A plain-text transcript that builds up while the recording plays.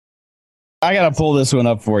I got to pull this one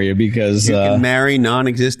up for you because you can marry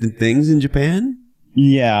non-existent things in Japan.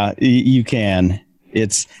 Yeah, you can.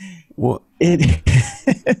 It's what?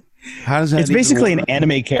 How does that? It's basically an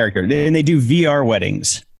anime character, and they do VR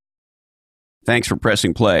weddings. Thanks for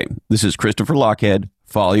pressing play. This is Christopher Lochhead,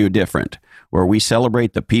 Follow You Different, where we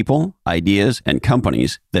celebrate the people, ideas, and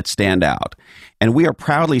companies that stand out. And we are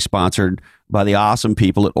proudly sponsored by the awesome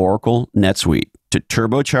people at Oracle NetSuite. To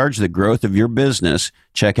turbocharge the growth of your business,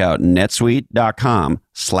 check out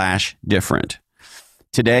netsuite.com/different.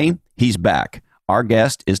 Today, he's back. Our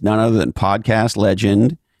guest is none other than podcast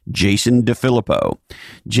legend Jason DeFilippo.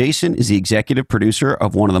 Jason is the executive producer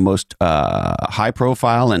of one of the most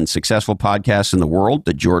high-profile and successful podcasts in the world,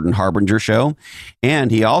 The Jordan Harbinger Show,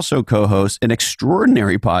 and he also co-hosts an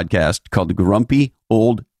extraordinary podcast called The Grumpy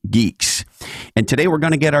Old Geeks. And today we're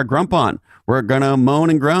going to get our grump on. We're going to moan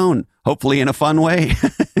and groan, hopefully in a fun way.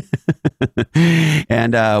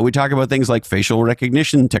 And we talk about things like facial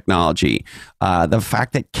recognition technology, the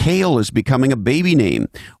fact that kale is becoming a baby name,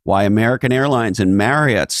 why American Airlines and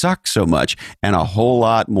Marriott suck so much, and a whole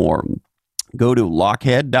lot more. Go to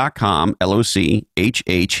lochhead.com,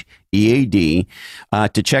 LOCHHEAD,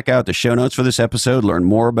 to check out the show notes for this episode, learn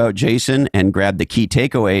more about Jason, and grab the key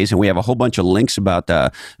takeaways. And we have a whole bunch of links about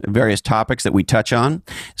the various topics that we touch on.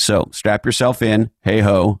 So strap yourself in. Hey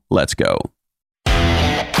ho, let's go.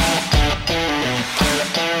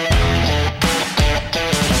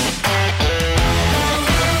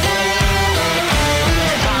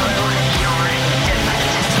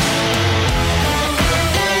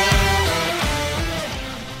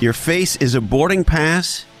 Your face is a boarding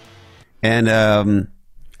pass and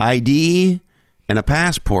ID and a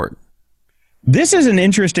passport. This is an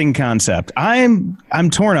interesting concept. I'm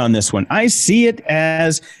torn on this one. I see it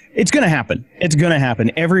as it's going to happen. It's going to happen.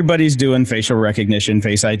 Everybody's doing facial recognition,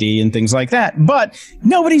 Face ID, and things like that, but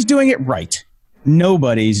nobody's doing it right.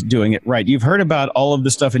 Nobody's doing it right. You've heard about all of the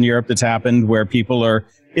stuff in Europe that's happened where people are,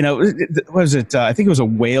 what was it? I think it was a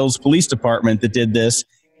Wales police department that did this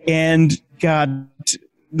and got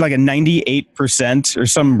like a 98% or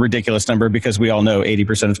some ridiculous number, because we all know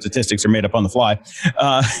 80% of statistics are made up on the fly.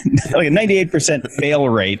 Like a 98% fail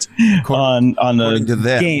rate on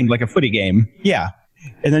the game, like a footy game. Yeah.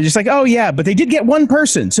 And they're just like, oh yeah, but they did get one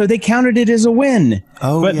person, so they counted it as a win.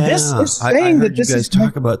 Oh, but yeah. this is saying that this you guys is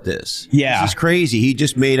talk about this. Yeah. This is crazy. He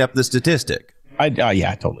just made up the statistic. Yeah,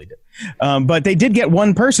 I totally did. But they did get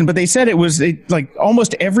one person, but they said it was like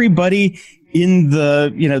almost everybody in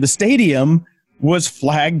the stadium was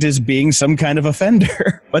flagged as being some kind of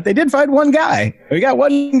offender, but they did find one guy. We got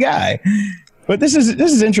one guy. But this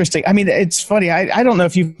is interesting. I mean, it's funny. I don't know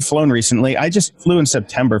if you've flown recently. I just flew in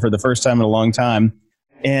September for the first time in a long time.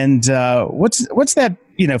 And what's that,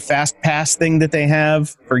 fast pass thing that they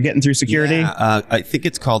have for getting through security? Yeah, I think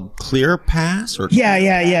it's called Clear Pass or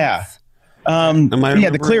Yeah.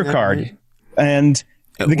 The Clear Card. Right? And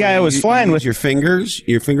the guy I was flying with, your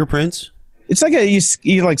fingerprints. It's like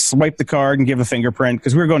you like swipe the card and give a fingerprint,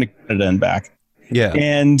 because we were going to Canada and back. Yeah.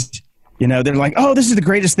 And, they're like, oh, this is the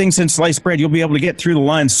greatest thing since sliced bread. You'll be able to get through the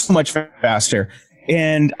line so much faster.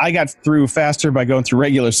 And I got through faster by going through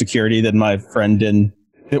regular security than my friend did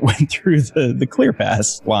that went through the Clear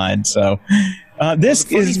Pass line. So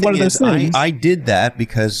this is one of those things. I did that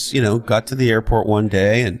because, got to the airport one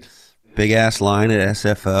day and big ass line at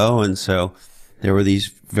SFO. And so there were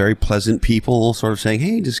these very pleasant people sort of saying,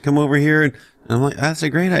 hey, just come over here. And I'm like, that's a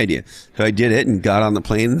great idea. So I did it and got on the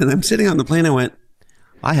plane. And then I'm sitting on the plane. I went,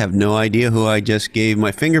 I have no idea who I just gave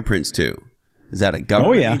my fingerprints to. Is that a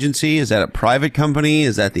government agency? Is that a private company?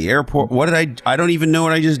 Is that the airport? What did I don't even know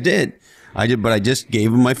what I just did. But I just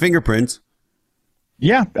gave them my fingerprints.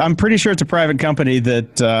 Yeah, I'm pretty sure it's a private company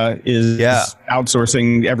that is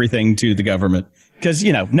outsourcing everything to the government. Because,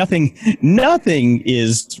 nothing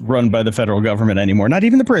is run by the federal government anymore, not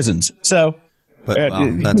even the prisons. So, but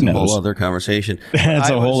that's a whole other conversation.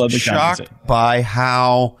 That's a whole other conversation. I was shocked by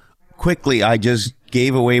how quickly I just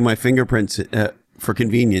gave away my fingerprints for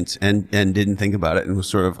convenience and didn't think about it and was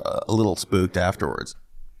sort of a little spooked afterwards.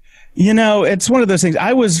 It's one of those things.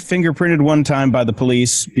 I was fingerprinted one time by the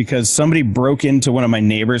police because somebody broke into one of my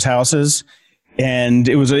neighbor's houses, and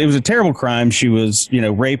it was a terrible crime. She was,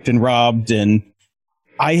 raped and robbed, and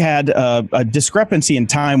I had a discrepancy in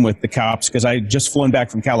time with the cops because I had just flown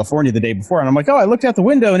back from California the day before. And I'm like, oh, I looked out the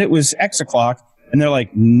window and it was X o'clock. And they're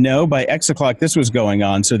like, no, by X o'clock, this was going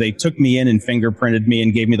on. So they took me in and fingerprinted me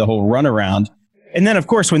and gave me the whole runaround. And then, of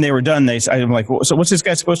course, when they were done, I'm like, well, so what's this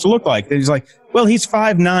guy supposed to look like? And he's like, well, he's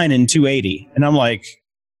 5'9" and 280. And I'm like,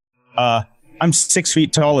 I'm 6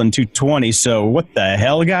 feet tall and 220. So what the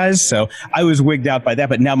hell, guys? So I was wigged out by that.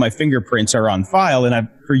 But now my fingerprints are on file. And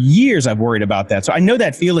for years, I've worried about that. So I know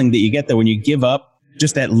that feeling that you get that when you give up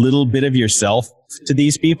just that little bit of yourself to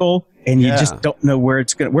these people and you just don't know where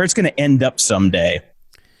it's going to end up someday.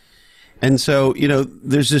 And so,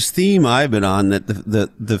 there's this theme I've been on that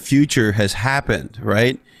the future has happened,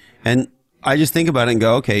 right? And I just think about it and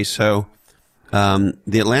go, okay, so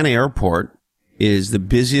the Atlanta airport is the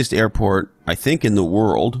busiest airport, I think, in the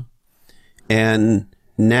world. And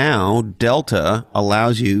now Delta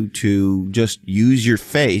allows you to just use your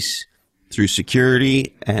face through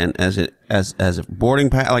security and as a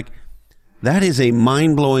boarding pass. Like, that is a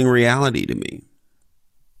mind-blowing reality to me.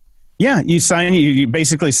 Yeah, you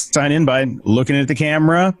basically sign in by looking at the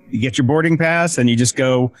camera, you get your boarding pass, and you just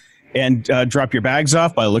go and drop your bags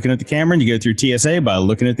off by looking at the camera, and you go through TSA by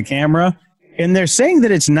looking at the camera. And they're saying that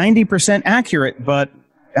it's 90% accurate, but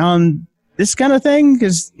on this kind of thing,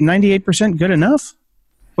 is 98% good enough?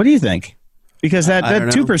 What do you think? Because that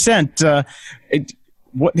 2%,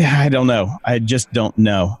 I don't know. I just don't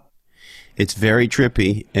know. It's very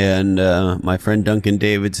trippy, and my friend Duncan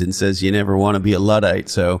Davidson says you never want to be a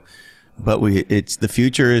Luddite. But it's the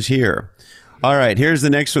future is here. All right, here's the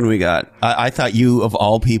next one we got. I thought you, of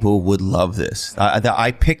all people, would love this.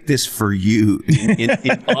 I picked this for you in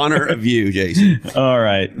honor of you, Jason. All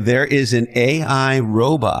right. There is an AI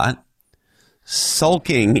robot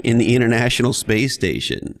sulking in the International Space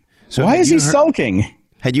Station. So why is he sulking?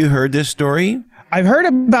 Had you heard this story? I've heard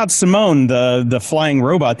about Simone, the flying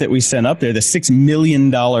robot that we sent up there, the $6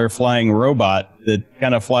 million flying robot that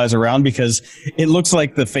kind of flies around because it looks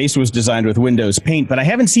like the face was designed with Windows Paint, but I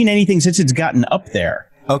haven't seen anything since it's gotten up there.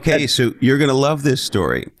 Okay, so you're going to love this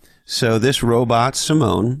story. So this robot,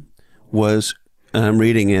 Simone, was, and I'm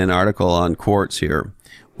reading an article on Quartz here,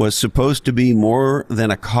 was supposed to be more than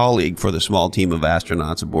a colleague for the small team of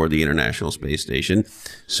astronauts aboard the International Space Station.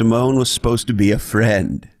 Simone was supposed to be a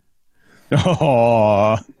friend.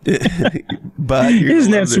 Oh, but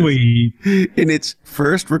isn't that sweet? In its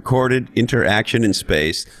first recorded interaction in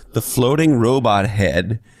space, the floating robot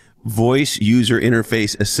head, voice user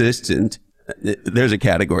interface assistant, there's a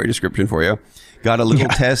category description for you, got a little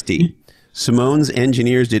testy. Simone's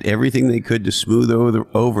engineers did everything they could to smooth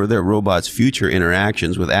over their robot's future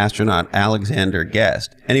interactions with astronaut Alexander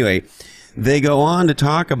Guest. Anyway, they go on to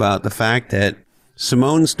talk about the fact that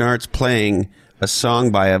Simone starts playing a song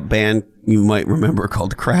by a band you might remember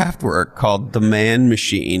called Kraftwerk, called The Man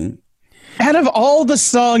Machine. Out of all the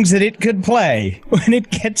songs that it could play when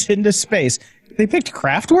it gets into space, they picked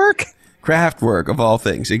Kraftwerk? Kraftwerk, of all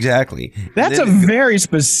things, exactly. That's a very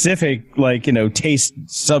specific, taste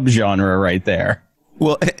subgenre right there.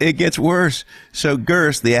 Well, it gets worse. So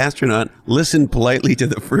Gerst, the astronaut, listened politely to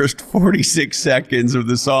the first 46 seconds of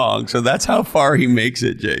the song. So that's how far he makes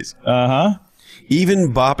it, Jace. Uh-huh.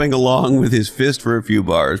 Even bopping along with his fist for a few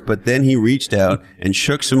bars, but then he reached out and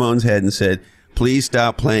shook Simone's head and said, "Please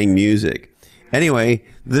stop playing music." Anyway,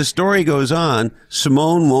 the story goes on.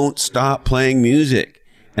 Simone won't stop playing music,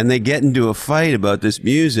 and they get into a fight about this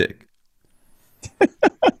music.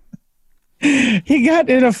 He got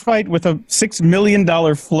in a fight with a $6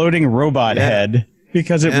 million floating robot head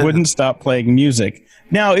because it wouldn't stop playing music.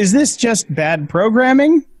 Now, is this just bad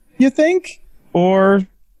programming, you think? Or...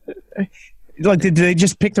 did they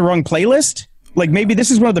just pick the wrong playlist? Maybe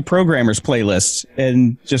this is one of the programmers' playlists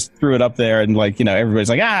and just threw it up there and everybody's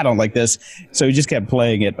like, I don't like this. So he just kept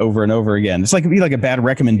playing it over and over again. It's it'd be like a bad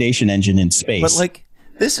recommendation engine in space. But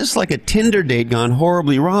this is like a Tinder date gone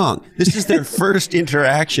horribly wrong. This is their first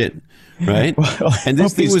interaction, right? Well, and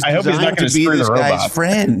this thing was designed to be this guy's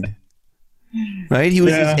friend, right? He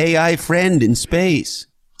was his AI friend in space.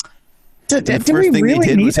 The first thing they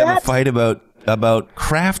did was have a fight about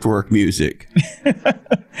Kraftwerk music.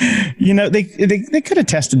 They could have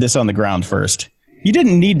tested this on the ground first. You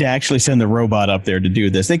didn't need to actually send the robot up there to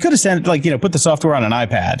do this. They could have sent put the software on an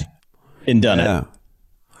iPad and done it.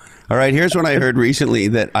 All right, here's what I heard recently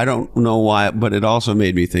that I don't know why, but it also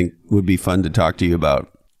made me think would be fun to talk to you about.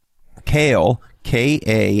 Kale,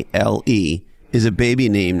 Kale, is a baby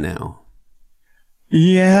name now.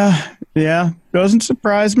 Yeah. Doesn't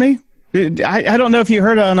surprise me. I don't know if you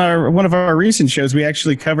heard on one of our recent shows, we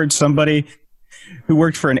actually covered somebody who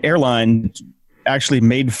worked for an airline actually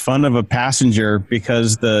made fun of a passenger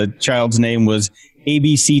because the child's name was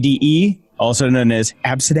ABCDE, also known as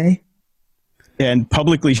Absidae, and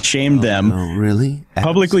publicly shamed them. Oh, really?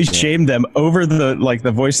 Publicly shamed them over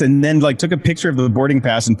the voice, and then took a picture of the boarding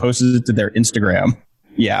pass and posted it to their Instagram.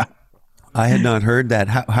 Yeah. I had not heard that.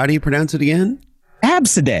 How do you pronounce it again?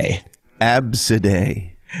 Absidae. Absidae.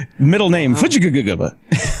 Middle name, Fujigugugaba.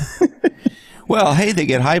 Well, hey, they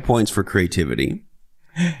get high points for creativity.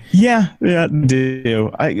 Yeah,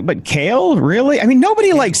 do. But kale, really? I mean,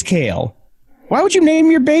 nobody likes kale. Why would you name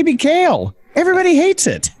your baby kale? Everybody hates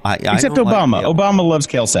it, except Obama. Obama loves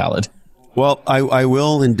kale salad. Well, I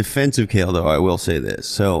will, in defense of kale, though, I will say this.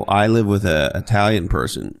 So I live with an Italian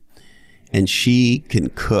person, and she can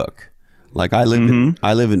cook. Like I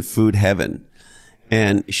live in food heaven,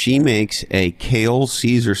 and she makes a kale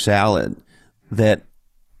Caesar salad and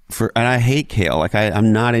I hate kale. Like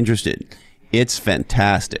I'm not interested. It's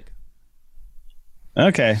fantastic.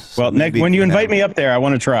 Okay. Well, Nick, when you invite me up there, I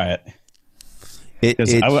want to try it.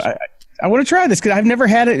 I want to try this because I've never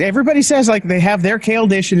had it. Everybody says like they have their kale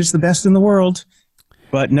dish and it's the best in the world,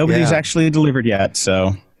 but nobody's actually delivered yet.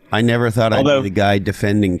 So I never thought I'd be the guy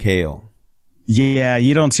defending kale. Yeah,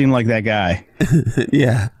 you don't seem like that guy.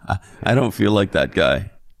 Yeah, I don't feel like that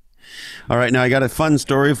guy. All right, now I got a fun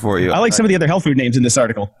story for you. I like some of the other health food names in this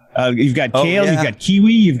article. You've got kale, you've got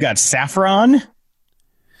kiwi, you've got saffron.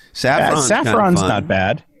 Saffron's not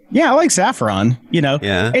bad. Yeah, I like saffron. You know,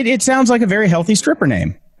 it sounds like a very healthy stripper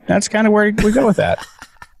name. That's kind of where we go with that.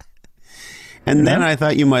 And then I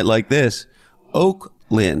thought you might like this.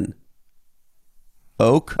 Oaklyn.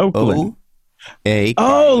 Oakland. Like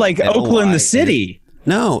Oakland, the city.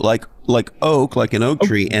 No, like oak, like an oak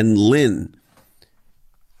tree, and Lynn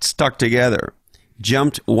stuck together.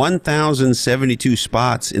 Jumped 1,072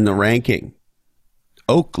 spots in the ranking.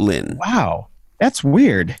 Oaklyn. Wow, that's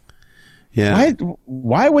weird. Yeah.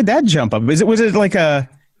 Why would that jump up? Was it like a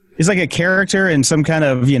character in some kind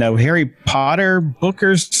of Harry Potter book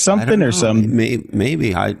or something or something?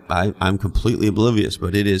 Maybe I'm completely oblivious,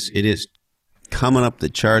 but it is coming up the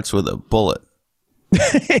charts with a bullet.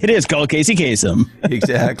 It is called Casey Kasem.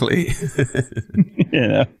 Exactly.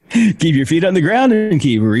 Keep your feet on the ground and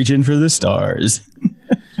keep reaching for the stars.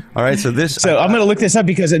 All right, so I'm going to look this up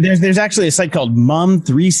because there's actually a site called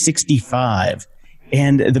Mom365,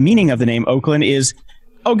 and the meaning of the name Oakland is,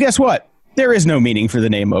 guess what? There is no meaning for the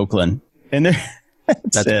name Oakland, and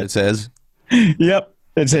that's what it says. Yep,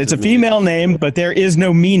 it's a female name, but there is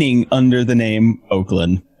no meaning under the name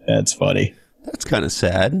Oakland. That's funny. That's kind of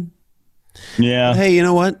sad. Yeah. Hey, you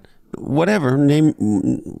know what? Whatever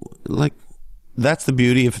name, like that's the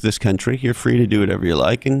beauty of this country. You're free to do whatever you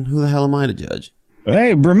like, and who the hell am I to judge?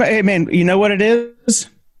 Hey, man, you know what it is?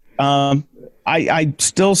 I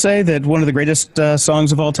still say that one of the greatest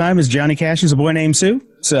songs of all time is Johnny Cash's "A Boy Named Sue."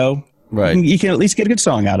 So you can at least get a good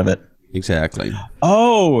song out of it. Exactly.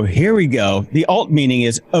 Oh, here we go. The alt meaning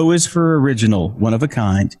is O is for original, one of a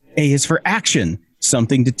kind. A is for action,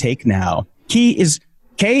 something to take now. K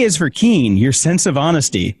is for keen, your sense of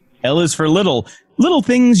honesty. L is for little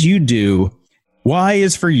things you do. Y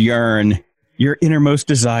is for yearn, your innermost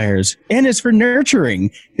desires. N is for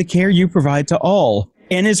nurturing, the care you provide to all.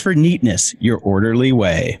 N is for neatness, your orderly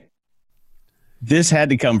way. This had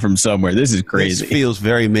to come from somewhere. This is crazy. This feels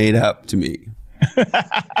very made up to me.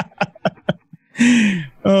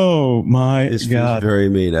 Oh my God. This feels very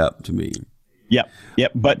made up to me. Yep.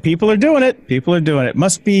 But people are doing it.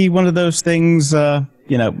 Must be one of those things, but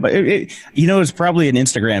it's probably an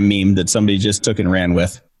Instagram meme that somebody just took and ran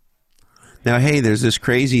with. Now, hey, there's this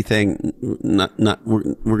crazy thing.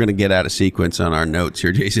 We're going to get out of sequence on our notes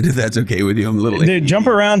here, Jason, if that's okay with you. I'm a little. Dude, jump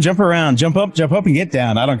around, jump up and get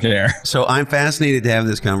down. I don't care. So I'm fascinated to have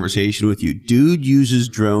this conversation with you. Dude uses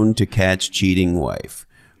drone to catch cheating wife,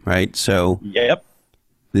 right? So yep.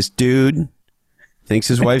 This dude thinks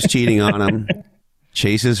his wife's cheating on him,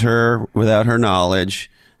 chases her without her knowledge.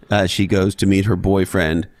 She goes to meet her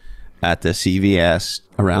boyfriend at the CVS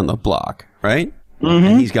around the block, right? Mm-hmm.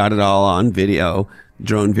 And he's got it all on video,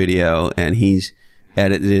 drone video, and he's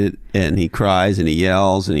edited it, and he cries and he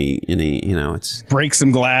yells and he it's breaks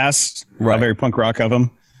some glass. Right. Very punk rock of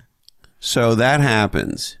him. So that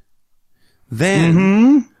happens.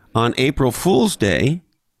 Then on April Fool's Day,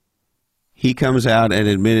 he comes out and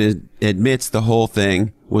admits the whole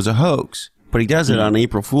thing was a hoax. But he does it on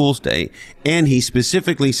April Fool's Day, and he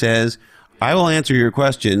specifically says, "I will answer your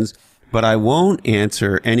questions, but I won't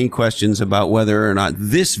answer any questions about whether or not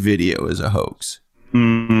this video is a hoax."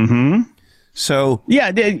 Mm-hmm. So,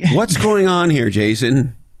 what's going on here,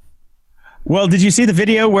 Jason? Well, did you see the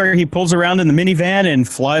video where he pulls around in the minivan and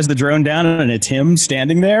flies the drone down and it's him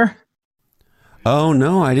standing there? Oh,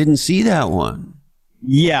 no, I didn't see that one.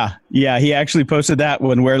 Yeah, he actually posted that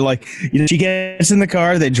one where, she gets in the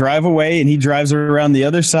car, they drive away, and he drives around the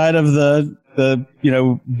other side of the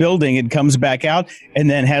building and comes back out and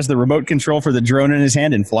then has the remote control for the drone in his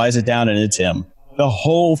hand and flies it down, and it's him. The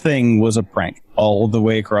whole thing was a prank all the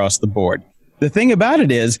way across the board. The thing about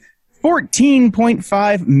it is,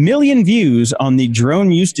 14.5 million views on the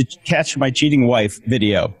drone used to catch my cheating wife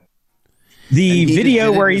video. The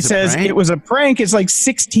video where he says it was a prank is like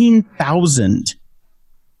 16,000.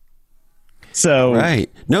 So right.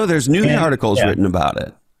 No, there's news articles written about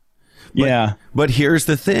it. But here's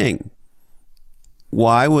the thing.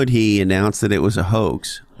 Why would he announce that it was a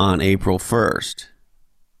hoax on April 1st?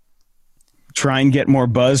 Try and get more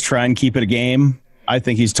buzz, try and keep it a game. I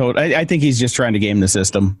think he's I think he's just trying to game the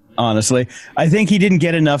system, honestly. I think he didn't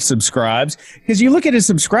get enough subscribes because you look at his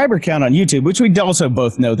subscriber count on YouTube, which we also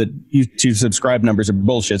both know that YouTube subscribe numbers are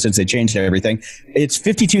bullshit since they changed everything. It's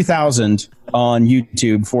 52,000 on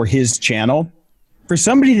YouTube for his channel. For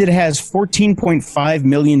somebody that has 14.5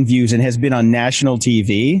 million views and has been on national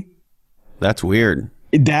TV. That's weird.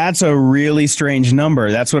 That's a really strange number.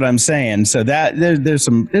 That's what I'm saying. So that there's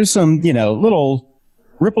some, little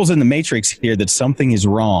ripples in the matrix here that something is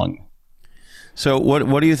wrong. So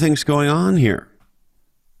what do you think's going on here?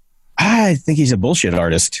 I think he's a bullshit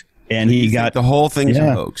artist, and he got the whole thing's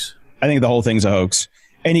a hoax. I think the whole thing's a hoax,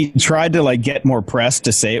 and he tried to get more press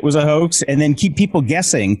to say it was a hoax, and then keep people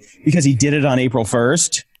guessing because he did it on April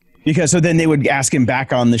 1st. So then they would ask him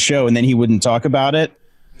back on the show, and then he wouldn't talk about it,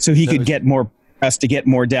 so he could get more press to get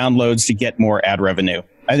more downloads to get more ad revenue.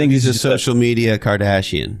 I think he's a social media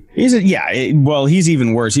Kardashian. He's he's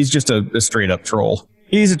even worse. He's just a straight up troll.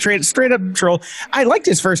 He's a straight up troll. I liked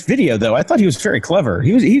his first video though. I thought he was very clever.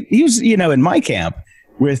 He was in my camp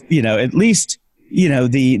with at least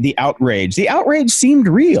the outrage. The outrage seemed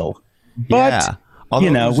real, but although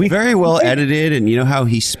it was very well edited, and how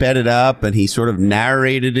he sped it up and he sort of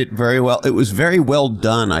narrated it very well. It was very well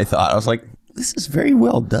done. I thought. I was like, this is very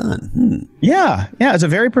well done. Yeah, it's a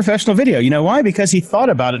very professional video. You know why? Because he thought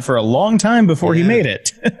about it for a long time before he made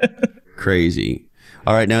it. Crazy.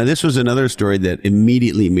 All right, now this was another story that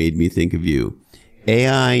immediately made me think of you.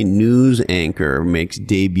 AI news anchor makes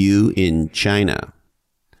debut in China.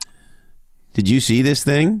 Did you see this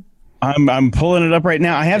thing? I'm pulling it up right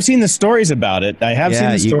now. I have seen the stories about it. I have seen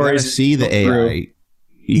the stories. You got to see the AI.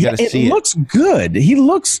 You got to see it. It looks good. He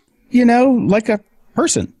looks, like a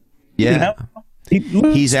person. Yeah.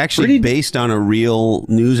 He's actually based on a real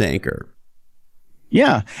news anchor.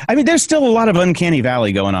 Yeah. I mean, there's still a lot of Uncanny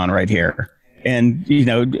Valley going on right here. And,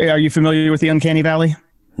 are you familiar with the Uncanny Valley?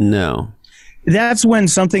 No. That's when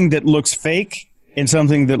something that looks fake and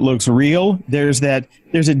something that looks real, there's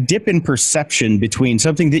a dip in perception between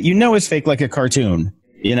something that is fake, like a cartoon,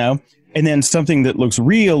 and then something that looks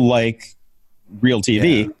real, like real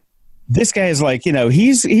TV. Yeah. This guy is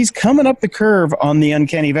he's coming up the curve on the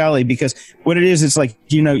Uncanny Valley, because what it is, it's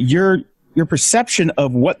your perception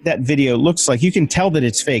of what that video looks like. You can tell that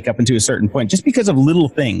it's fake up until a certain point, just because of little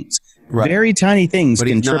things. Right. Very tiny things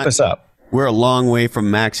can trip us up. We're a long way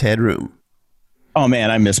from Max Headroom. Oh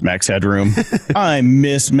man, I miss Max Headroom. I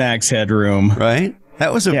miss Max Headroom. Right?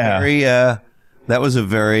 That was a very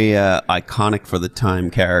iconic for the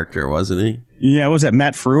time character, wasn't he? Yeah, was that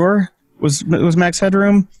Matt Frewer? Was Max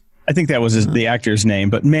Headroom? I think that was the actor's name,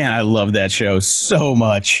 but man, I love that show so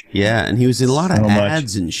much. Yeah, and he was in a lot of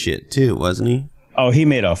ads and shit too, wasn't he? Oh, he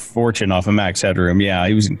made a fortune off of Max Headroom. Yeah,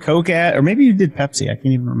 he was in Coke ad, or maybe he did Pepsi. I can't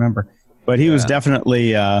even remember. But he was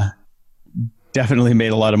definitely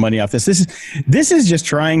made a lot of money off this. This is just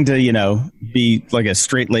trying to, be like a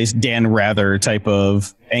straight-laced Dan Rather type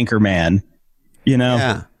of anchor man.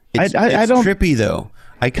 Yeah, it's trippy though.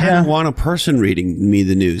 I kind of want a person reading me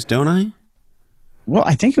the news, don't I? Well,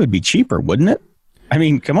 I think it would be cheaper, wouldn't it? I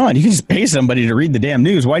mean, come on, you can just pay somebody to read the damn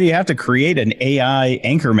news. Why do you have to create an AI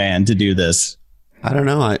anchor man to do this? I don't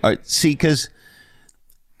know. I see, because,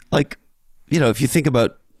 if you think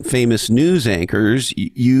about famous news anchors,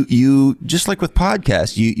 you just like with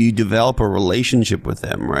podcasts, you develop a relationship with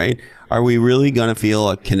them, right? Are we really going to feel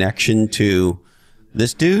a connection to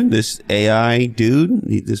this dude, this AI dude,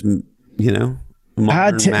 this,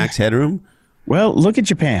 modern Max Headroom? Well, look at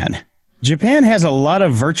Japan. Japan has a lot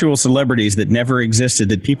of virtual celebrities that never existed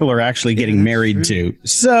that people are actually getting married to.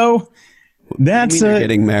 So that's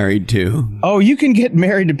getting married to. Oh, you can get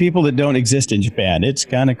married to people that don't exist in Japan. It's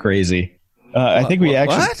kind of crazy. I think we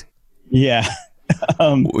actually. What? Yeah.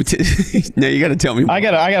 Now you got to tell me. I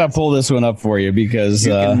gotta pull this one up for you, because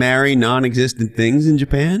you can marry non-existent things in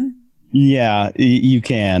Japan. Yeah, you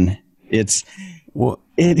can. It's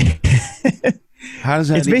How does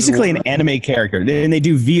that? It's basically an anime character, and they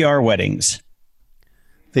do VR weddings.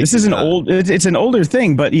 This is it's an older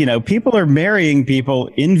thing, but people are marrying people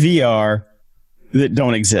in VR that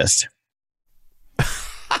don't exist.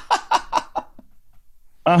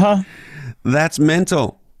 That's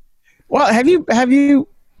mental. Well, have you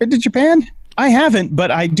been to Japan? I haven't,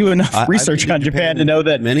 but I do enough research on Japan to know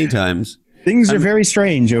that many times things are very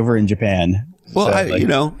strange over in Japan. Well,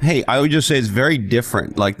 So, hey, I would just say it's very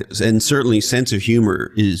different. And certainly sense of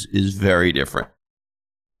humor is very different.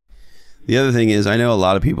 The other thing is, I know a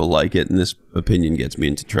lot of people like it, and this opinion gets me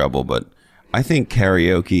into trouble, but I think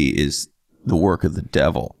karaoke is the work of the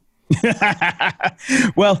devil.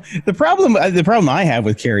 well, the problem I have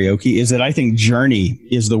with karaoke is that I think Journey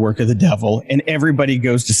is the work of the devil, and everybody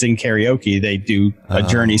goes to sing karaoke. They do a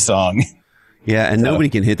Journey song. Yeah, and nobody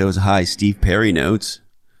can hit those high Steve Perry notes.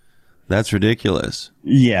 That's ridiculous.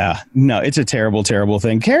 Yeah, no, it's a terrible, terrible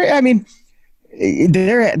thing. I mean,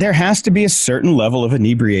 there has to be a certain level of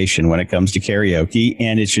inebriation when it comes to karaoke,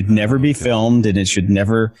 and it should never be filmed, and it should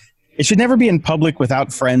never be in public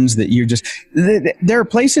without friends that you're just. There are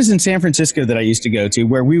places in San Francisco that I used to go to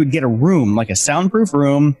where we would get a room, like a soundproof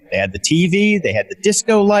room. They had the TV, they had the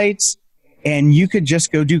disco lights, and you could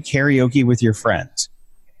just go do karaoke with your friends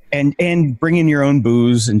and bring in your own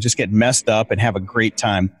booze and just get messed up and have a great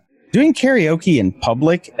time. Doing karaoke in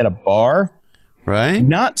public at a bar, right?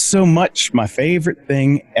 Not so much my favorite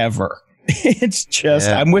thing ever. It's just,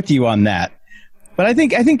 I'm with you on that. But I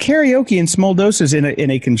think karaoke in small doses in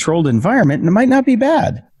a controlled environment, and it might not be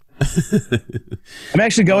bad. I'm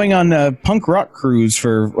actually going on a punk rock cruise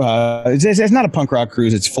for, it's not a punk rock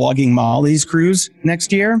cruise, it's Flogging Molly's cruise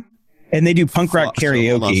next year. And they do punk rock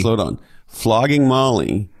karaoke. Slow down. Flogging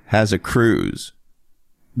Molly has a cruise.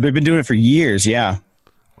 They've been doing it for years, yeah.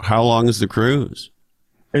 How long is the cruise?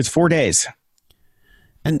 It's 4 days.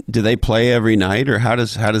 And do they play every night, or how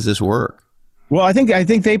does this work? Well, I think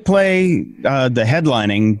they play the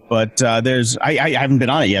headlining, but I haven't been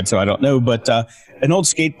on it yet, so I don't know. But an old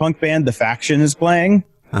skate punk band, The Faction, is playing.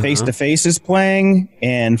 Face to Face is playing,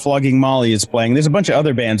 and Flogging Molly is playing. There's a bunch of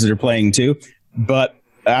other bands that are playing too, but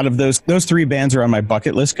out of those three bands are on my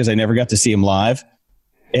bucket list because I never got to see them live.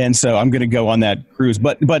 And so I'm going to go on that cruise.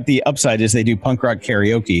 But the upside is they do punk rock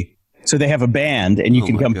karaoke. So they have a band, and you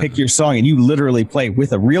can come pick your song, and you literally play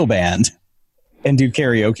with a real band and do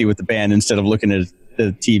karaoke with the band instead of looking at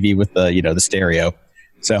the TV with the stereo.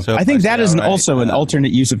 So I think that is also an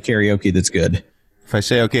alternate use of karaoke that's good. If I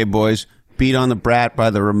say, okay, boys, Beat on the Brat by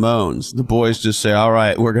the Ramones, the boys just say, all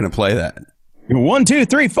right, we're going to play that. 1, 2,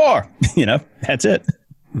 3, 4. That's it.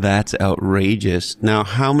 That's outrageous. Now,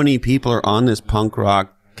 how many people are on this punk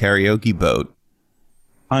rock karaoke boat?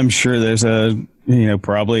 I'm sure there's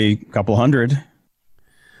probably a couple hundred.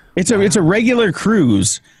 It's a regular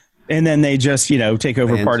cruise, and then they just take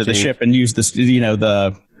over part of the ship and use the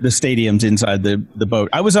stadiums inside the boat.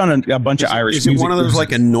 I was on a bunch of Irish. Is it one of those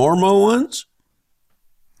like a Normo ones?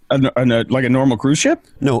 Like a normal cruise ship?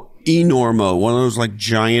 No, Enormo, one of those like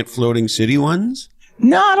giant floating city ones.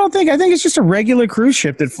 No, I don't think. I think it's just a regular cruise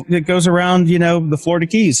ship that goes around, the Florida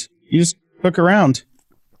Keys. You just hook around.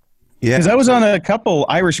 Yeah. Because I was on a couple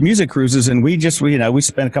Irish music cruises, and we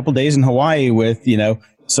spent a couple days in Hawaii with,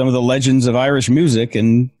 some of the legends of Irish music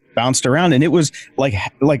and bounced around. And it was like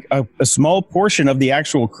a small portion of the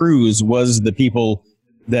actual cruise was the people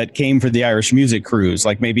that came for the Irish music cruise,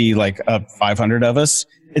 like maybe 500 of us.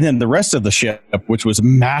 And then the rest of the ship, which was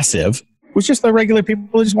massive, was just the regular people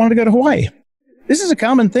who just wanted to go to Hawaii. This is a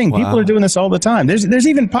common thing. Wow. People are doing this all the time. There's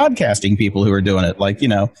even podcasting people who are doing it.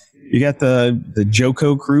 You got the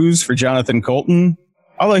Joko cruise for Jonathan Colton.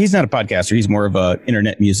 Although he's not a podcaster, he's more of a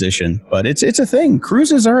internet musician. But it's a thing.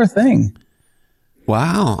 Cruises are a thing.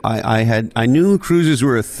 Wow, I knew cruises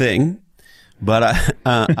were a thing, but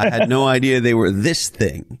I had no idea they were this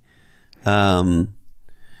thing.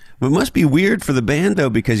 It must be weird for the band though,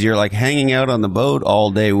 because you're like hanging out on the boat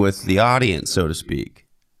all day with the audience, so to speak.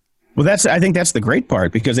 Well, I think that's the great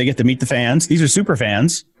part, because they get to meet the fans. These are super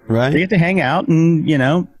fans, right? They get to hang out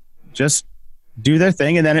and just do their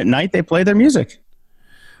thing, and then at night they play their music.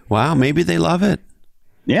 Wow, maybe they love it.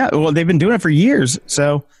 Yeah, well, they've been doing it for years,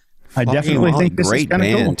 so I definitely think this is kind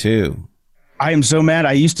of cool. Too. I am so mad.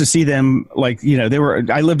 I used to see them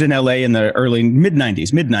I lived in LA in the mid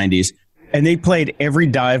 90s, and they played every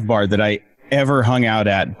dive bar that I ever hung out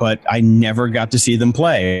at, but I never got to see them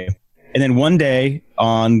play. And then one day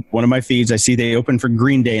on one of my feeds, I see they opened for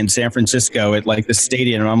Green Day in San Francisco at the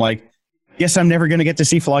stadium. And I'm like, guess I'm never going to get to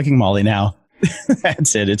see Flogging Molly now.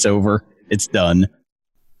 That's it. It's over. It's done.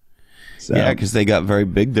 So, yeah, because they got very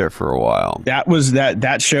big there for a while.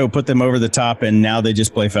 That show put them over the top, and now they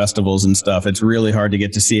just play festivals and stuff. It's really hard to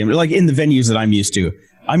get to see them. Like in the venues that I'm used to.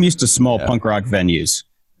 I'm used to small punk rock venues.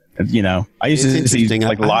 I used to see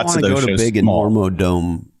lots of those shows. I don't want to go to big and Normo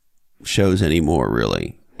Dome shows anymore,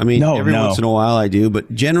 really. I mean, every once in a while I do,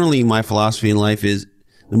 but generally my philosophy in life is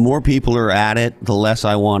the more people are at it, the less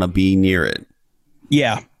I want to be near it.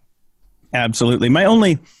 Yeah. Absolutely. My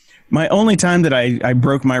only time that I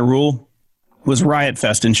broke my rule was Riot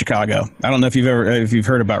Fest in Chicago. I don't know if you've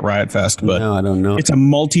heard about Riot Fest, but No, I don't know. it's a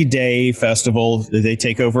multi-day festival that they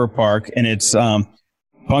take over a park, and it's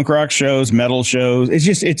punk rock shows, metal shows.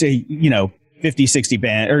 It's a 50, 60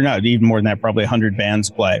 band, or not even more than that, probably 100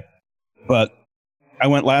 bands play. But I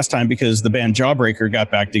went last time because the band Jawbreaker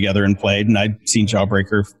got back together and played, and I'd seen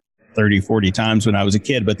Jawbreaker 30, 40 times when I was a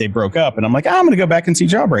kid, but they broke up, and I'm like, I'm going to go back and see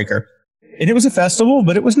Jawbreaker. And it was a festival,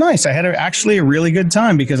 but it was nice. I had actually a really good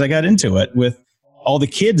time because I got into it with all the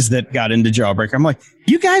kids that got into Jawbreaker. I'm like,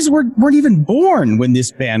 you guys weren't even born when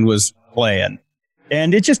this band was playing.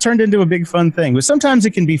 And it just turned into a big fun thing. But sometimes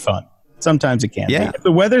it can be fun. Sometimes it can't. Yeah. If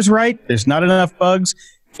the weather's right, there's not enough bugs,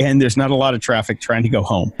 and there's not a lot of traffic trying to go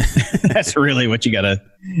home. That's really what you gotta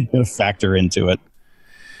factor into it.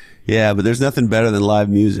 Yeah, but there's nothing better than live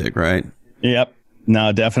music, right? Yep.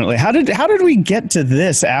 No, definitely. How did we get to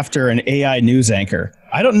this after an AI news anchor?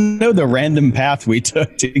 I don't know the random path we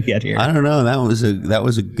took to get here. I don't know. That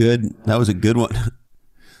was a good one.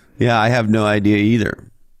 Yeah, I have no idea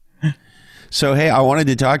either. So, hey, I wanted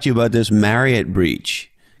to talk to you about this Marriott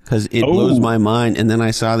breach because it blows my mind. And then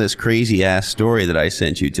I saw this crazy ass story that I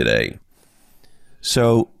sent you today.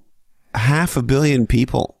 So 500 million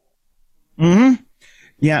people. Mm-hmm.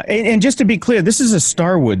 Yeah, and just to be clear, this is a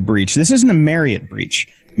Starwood breach. This isn't a Marriott breach.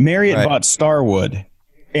 Marriott bought Starwood,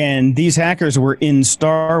 and these hackers were in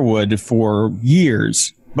Starwood for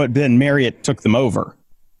years, but then Marriott took them over.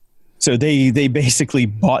 So they basically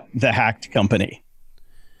bought the hacked company.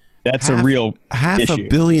 That's a real issue.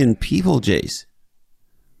 500 million people, Jace.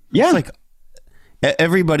 Yeah. It's like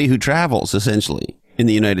everybody who travels, essentially, in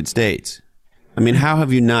the United States. I mean, how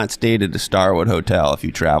have you not stayed at a Starwood hotel if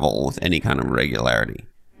you travel with any kind of regularity?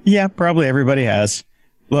 Yeah, probably everybody has.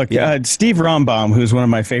 Look, Steve Rombaum, who's one of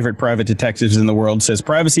my favorite private detectives in the world, says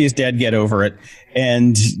privacy is dead, get over it.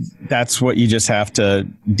 And that's what you just have to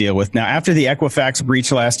deal with. Now, after the Equifax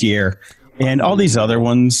breach last year and all these other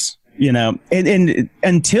ones, and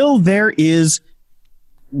until there is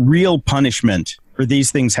real punishment for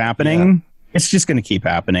these things happening, it's just going to keep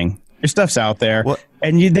happening. Your stuff's out there.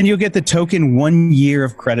 And then you'll get the token 1 year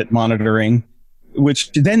of credit monitoring,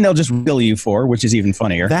 which then they'll just bill you for, which is even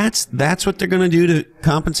funnier. That's what they're going to do to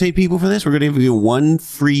compensate people for this? We're going to give you 1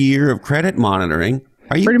 free year of credit monitoring.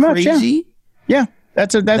 Are you pretty crazy? Much, yeah.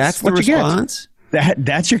 That's what the response? You get.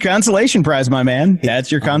 That's your consolation prize, my man.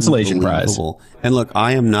 That's your consolation prize. And look,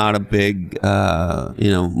 I am not a big,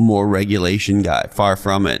 more regulation guy. Far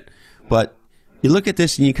from it. But you look at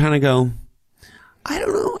this and you kind of go, I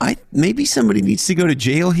don't know. Maybe somebody needs to go to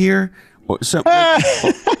jail here. Or something,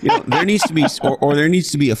 there needs to be, or there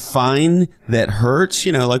needs to be a fine that hurts.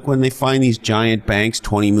 Like when they fine these giant banks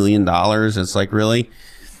 $20 million. It's like, really,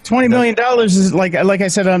 $20 million is like I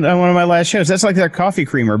said on one of my last shows. That's like their coffee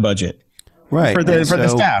creamer budget, right? For the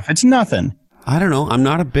staff, it's nothing. I don't know. I'm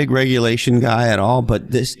not a big regulation guy at all, but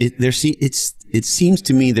it seems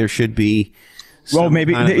to me there should be.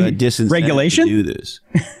 Maybe regulation to do this.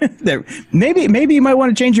 maybe you might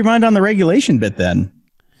want to change your mind on the regulation bit then.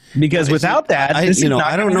 Because without that, I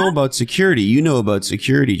don't know about security. You know about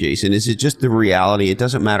security, Jason. Is it just the reality? It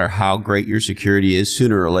doesn't matter how great your security is.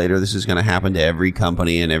 Sooner or later, this is going to happen to every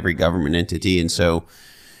company and every government entity. And so,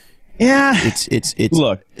 you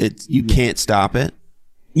can't stop it.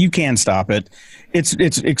 You can stop it. It's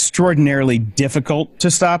extraordinarily difficult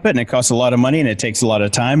to stop it, and it costs a lot of money, and it takes a lot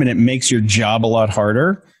of time, and it makes your job a lot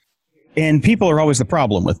harder. And people are always the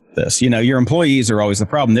problem with this. Your employees are always the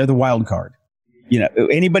problem. They're the wild card.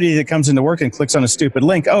 Anybody that comes into work and clicks on a stupid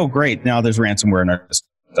link, oh, great, now there's ransomware in our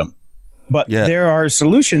system. But there are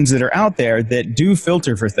solutions that are out there that do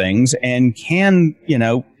filter for things and can,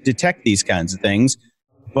 detect these kinds of things.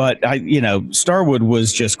 But, Starwood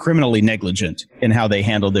was just criminally negligent in how they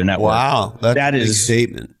handled their network. Wow, that is a big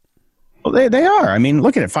statement. Well, they are. I mean,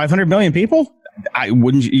 look at it, 500 million people.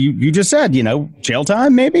 You just said, jail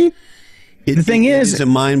time, maybe? The thing is, it's a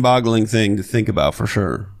mind-boggling thing to think about for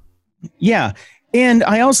sure. Yeah. And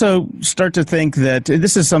I also start to think that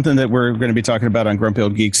this is something that we're going to be talking about on Grumpy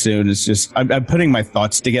Old Geek soon. It's just, I'm putting my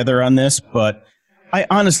thoughts together on this, but I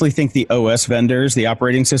honestly think the OS vendors, the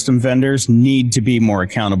operating system vendors, need to be more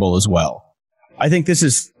accountable as well. I think this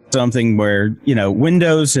is something where,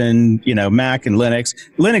 Windows and, Mac and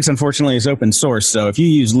Linux, unfortunately, is open source. So if you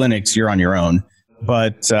use Linux, you're on your own.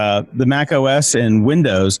 But the Mac OS and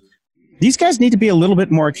Windows, these guys need to be a little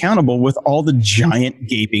bit more accountable with all the giant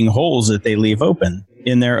gaping holes that they leave open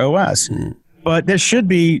in their OS. But there should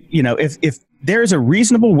be, if there's a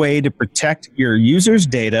reasonable way to protect your users'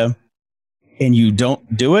 data and you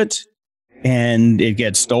don't do it and it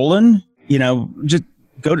gets stolen, just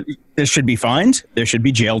there should be fines. There should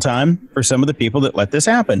be jail time for some of the people that let this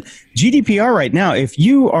happen. GDPR right now, if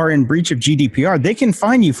you are in breach of GDPR, they can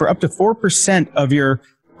fine you for up to 4% of your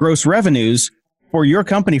gross revenues for your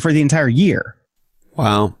company for the entire year.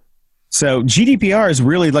 Wow. So GDPR is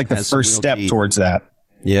really like the first step towards that.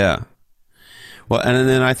 Yeah. Well, and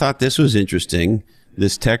then I thought this was interesting,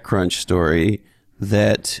 this TechCrunch story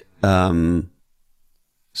that some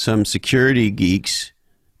security geeks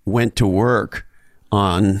went to work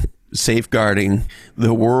on safeguarding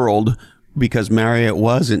the world because Marriott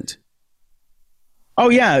wasn't. Oh,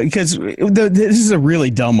 yeah, because this is a really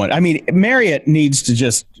dumb one. I mean, Marriott needs to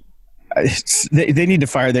just they need to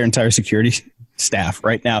fire their entire security staff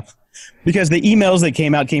right now, because the emails that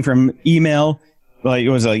came out came from email, like it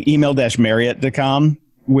was like email-marriott.com,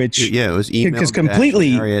 which it was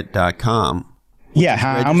email-marriott.com. Yeah,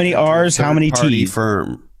 how many R's, how many T's?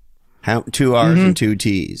 Firm. 2 R's and 2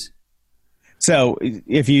 T's. So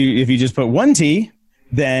if you just put 1 T,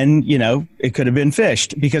 then, it could have been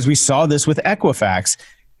phished, because we saw this with Equifax.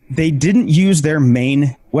 They didn't use their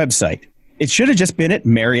main website. It should have just been at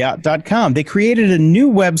Marriott.com. They created a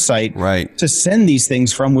new website to send these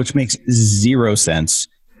things from, which makes zero sense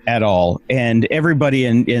at all. And everybody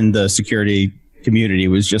in the security community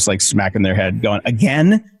was just like smacking their head going,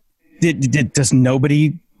 again, does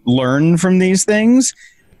nobody learn from these things?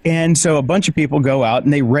 And so a bunch of people go out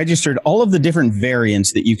and they registered all of the different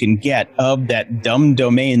variants that you can get of that dumb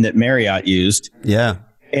domain that Marriott used. Yeah.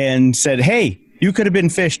 And said, hey, you could have been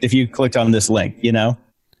phished if you clicked on this link,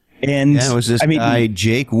 And it was this guy,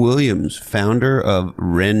 Jake Williams, founder of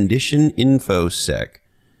Rendition InfoSec.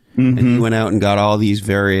 And he went out and got all these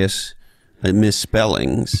various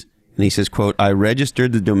misspellings. And he says, quote, I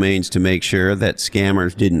registered the domains to make sure that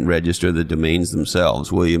scammers didn't register the domains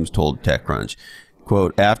themselves, Williams told TechCrunch.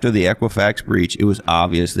 Quote, after the Equifax breach, it was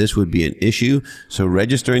obvious this would be an issue, so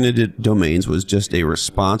registering the domains was just a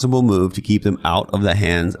responsible move to keep them out of the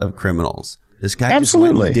hands of criminals. This guy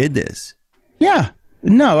absolutely did this. Yeah.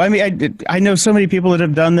 No, I mean, I know so many people that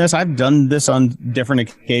have done this. I've done this on different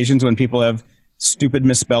occasions when people have stupid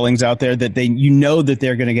misspellings out there that that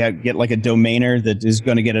they're going to get like a domainer that is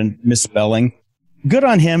going to get a misspelling. Good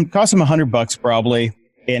on him. Cost him $100 probably.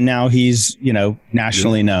 And now he's,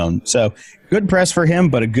 nationally known. So good press for him,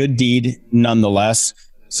 but a good deed nonetheless.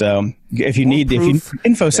 So if you need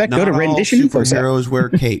InfoSec, go to Rendition InfoSec. Superheroes wear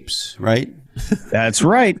capes, right? That's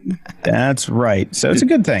right. That's right. So it's a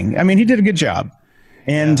good thing. I mean, he did a good job,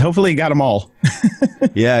 and hopefully he got them all.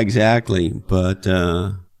 Yeah, exactly. But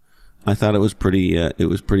I thought it was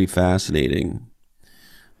pretty fascinating.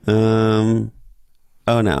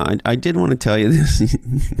 Oh, no, I did want to tell you this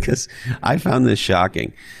because I found this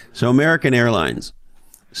shocking. So American Airlines.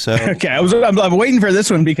 So okay, I'm waiting for this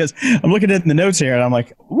one because I'm looking at the notes here and I'm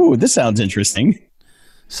like, ooh, this sounds interesting.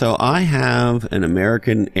 So I have an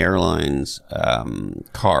American Airlines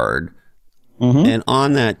card, and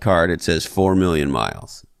on that card it says 4 million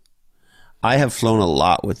miles. I have flown a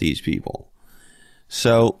lot with these people.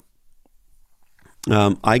 So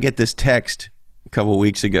I get this text a couple of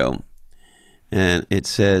weeks ago. And it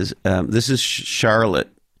says, this is Charlotte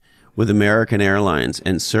with American Airlines.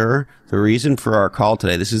 And sir, the reason for our call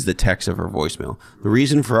today, this is the text of her voicemail. The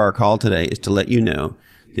reason for our call today is to let you know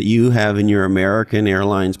that you have in your American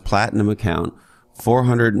Airlines Platinum account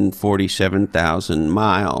 447,000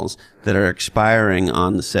 miles that are expiring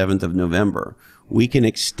on the 7th of November. We can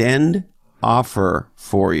extend offer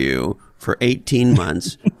for you for 18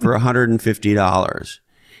 months for $150.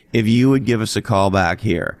 If you would give us a call back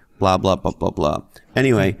here. Blah, blah, blah, blah, blah.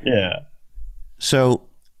 Anyway. Yeah. So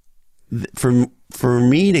for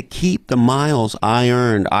me to keep the miles I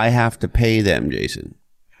earned, I have to pay them, Jason.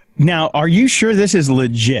 Now, are you sure this is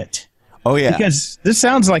legit? Oh, yeah. Because this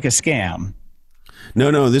sounds like a scam.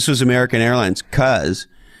 No, this was American Airlines because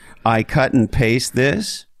I cut and paste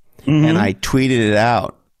this and I tweeted it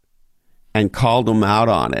out and called them out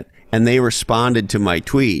on it. And they responded to my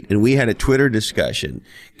tweet, and we had a Twitter discussion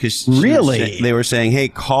because they were saying, "Hey,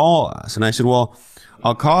 call us." And I said, "Well,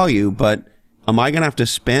 I'll call you, but am I going to have to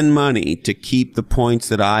spend money to keep the points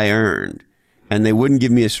that I earned?" And they wouldn't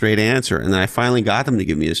give me a straight answer. And then I finally got them to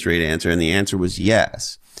give me a straight answer, and the answer was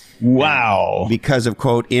yes. Wow! And because of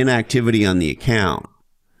quote inactivity on the account.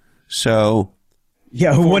 So,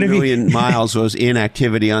 yeah, 4 million miles was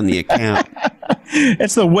inactivity on the account.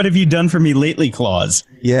 It's the "what have you done for me lately" clause.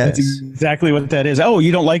 Yes. That's exactly what that is. Oh,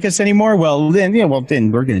 you don't like us anymore? Well, then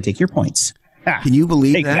we're going to take your points. Can you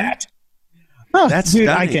believe that? Oh, that's dude,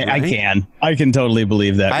 stunning, I can totally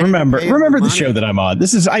believe that. Remember the show that I'm on.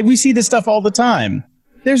 This is we see this stuff all the time.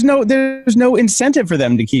 There's no incentive for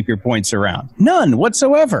them to keep your points around. None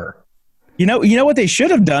whatsoever. You know what they should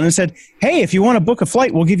have done and said, hey, if you want to book a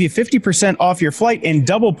flight, we'll give you 50% off your flight and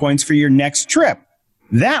double points for your next trip.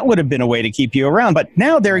 That would have been a way to keep you around. But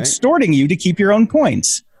now they're extorting you to keep your own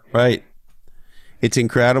points. Right. It's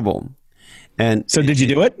incredible. And so did you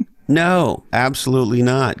do it? No, absolutely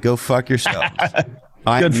not. Go fuck yourself.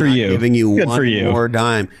 Good for you. Giving you Good one for you. more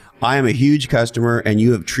dime. I am a huge customer, and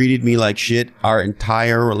you have treated me like shit our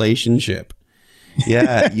entire relationship.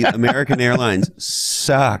 Yeah, American Airlines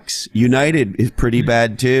sucks. United is pretty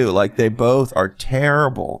bad too. Like, they both are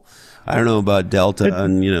terrible. I don't know about Delta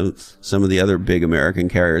and, some of the other big American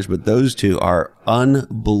carriers, but those two are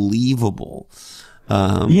unbelievable.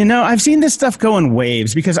 I've seen this stuff go in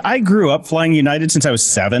waves because I grew up flying United since I was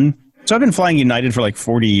 7. So I've been flying United for like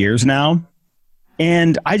 40 years now.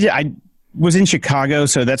 And I was in Chicago,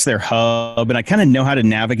 so that's their hub. And I kind of know how to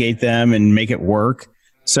navigate them and make it work.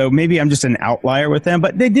 So maybe I'm just an outlier with them,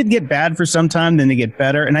 but they did get bad for some time, then they get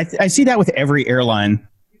better. And I see that with every airline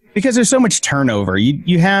because there's so much turnover.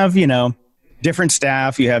 You have, different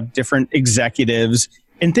staff, you have different executives,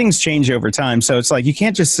 and things change over time. So it's like, you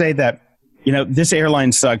can't just say that, this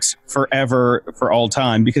airline sucks forever for all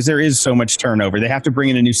time because there is so much turnover. They have to bring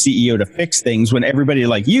in a new CEO to fix things when everybody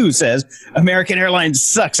like you says, American Airlines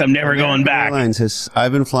sucks. I'm never going back.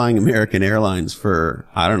 I've been flying American Airlines for,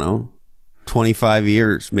 I don't know, 25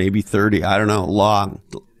 years, maybe 30. I don't know, long.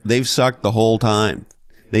 They've sucked the whole time.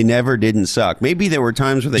 They never didn't suck. Maybe there were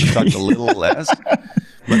times where they sucked a little less,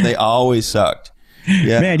 but they always sucked.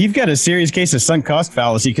 Yeah. Man, you've got a serious case of sunk cost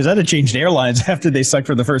fallacy because I'd have changed airlines after they sucked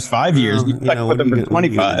for the first 5 years. You stuck with them for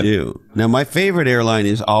 25. Now, my favorite airline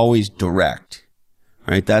is always Direct.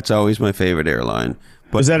 Right? That's always my favorite airline.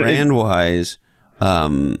 But brand-wise,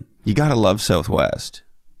 you got to love Southwest.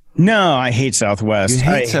 No, I hate Southwest.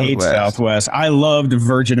 I hate Southwest. I loved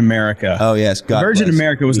Virgin America. Oh, yes. Virgin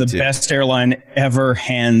America was the best airline ever,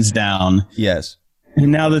 hands down. Yes.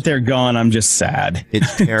 And now that they're gone, I'm just sad.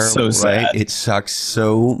 It's terrible, so sad. Right? It sucks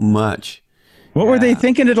so much. What were they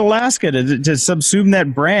thinking at Alaska to subsume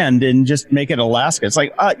that brand and just make it Alaska? It's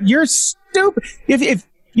like, you're stupid. If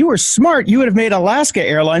you were smart, you would have made Alaska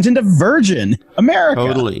Airlines into Virgin America.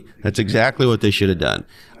 Totally. That's exactly what they should have done.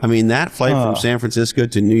 I mean, that flight from San Francisco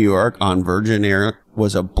to New York on Virgin Air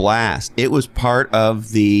was a blast. It was part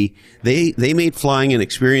of they made flying an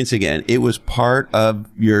experience again. It was part of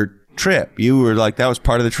your trip. You were like, that was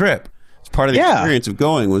part of the trip. It's part of the experience of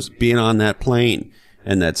going was being on that plane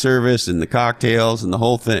and that service and the cocktails and the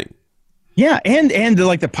whole thing. Yeah, and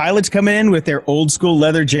the pilots coming in with their old school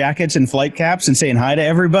leather jackets and flight caps and saying hi to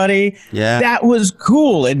everybody. Yeah, that was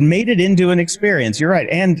cool. It made it into an experience. You're right,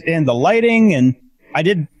 and the lighting, and I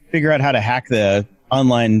did figure out how to hack the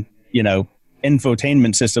online,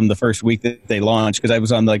 infotainment system the first week that they launched because I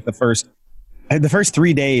was on the first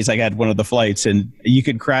 3 days. I got one of the flights, and you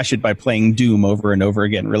could crash it by playing Doom over and over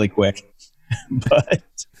again really quick. But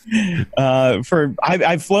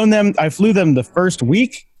I flew them the first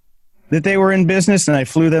week that they were in business, and I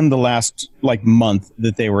flew them the last month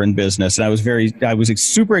that they were in business. And I was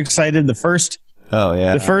super excited the first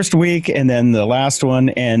week, and then the last one.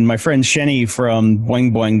 And my friend Shenny from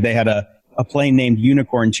Boing Boing, they had a plane named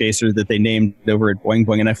Unicorn Chaser that they named over at Boing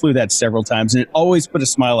Boing, and I flew that several times, and it always put a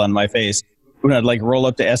smile on my face when I'd roll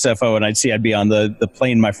up to SFO and I'd be on the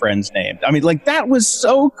plane my friends named. I mean, that was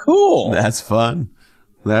so cool. That's fun.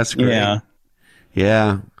 That's great. Yeah.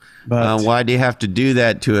 Yeah. But why do you have to do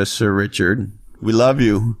that to us, Sir Richard? We love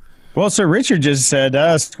you. Well, Sir Richard just said,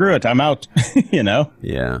 screw it, I'm out.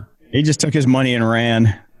 Yeah. He just took his money and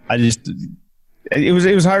ran. It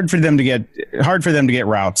was hard for them to get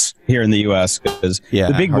routes here in the US because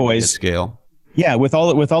the big boys scale. Yeah, with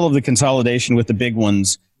all of the consolidation with the big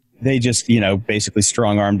ones, they just, basically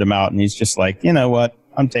strong-armed him out, and he's just like, you know what?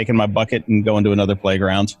 I'm taking my bucket and going to another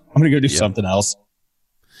playground. I'm going to go do something else.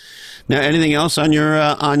 Now, anything else on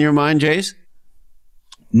your mind, Jace?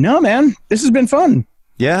 No, man. This has been fun.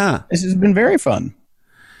 Yeah. This has been very fun.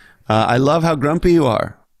 I love how grumpy you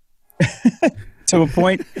are. To a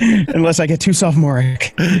point, unless I get too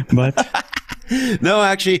sophomoric. But no,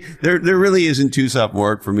 actually, there really isn't too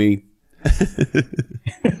sophomoric for me.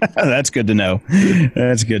 That's good to know.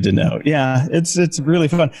 That's good to know. Yeah, it's really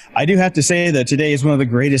fun. I do have to say that today is one of the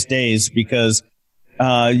greatest days because,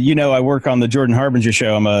 I work on the Jordan Harbinger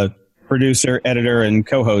show. I'm a producer, editor, and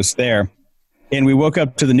co-host there. And we woke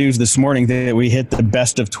up to the news this morning that we hit the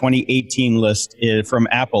best of 2018 list from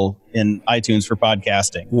Apple in iTunes for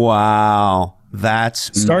podcasting. Wow.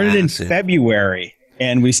 That's started massive. In February,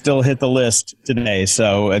 and we still hit the list today.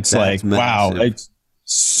 So it's wow, it's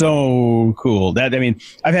so cool.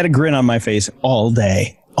 I've had a grin on my face all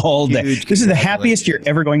day. This is the happiest you're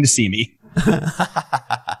ever going to see me.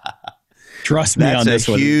 Trust me on this That's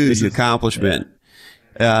a one. huge accomplishment.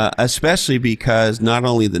 Especially because not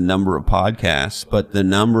only the number of podcasts, but the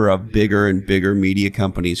number of bigger and bigger media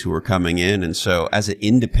companies who are coming in. And so as an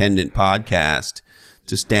independent podcast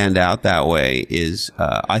to stand out that way is,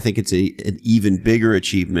 I think it's an even bigger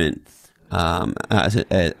achievement, as a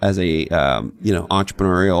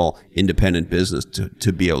entrepreneurial independent business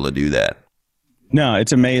to be able to do that. No,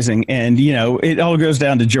 it's amazing. And, it all goes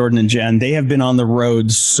down to Jordan and Jen. They have been on the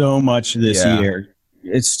road so much this year.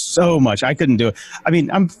 It's so much. I couldn't do it. I mean,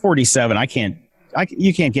 I'm 47.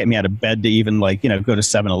 You can't get me out of bed to even go to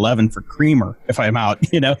 7-Eleven for creamer if I'm out,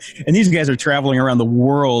 and these guys are traveling around the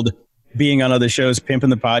world, being on other shows, pimping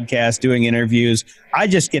the podcast, doing interviews. I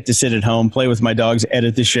just get to sit at home, play with my dogs,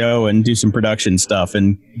 edit the show, and do some production stuff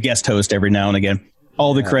and guest host every now and again.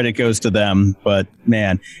 All the credit goes to them. But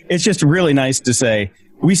man, it's just really nice to say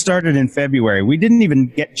we started in February. We didn't even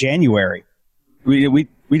get January. We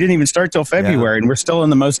didn't even start till February, and we're still on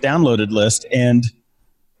the most downloaded list. And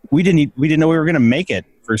we didn't know we were going to make it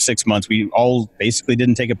for 6 months. We all basically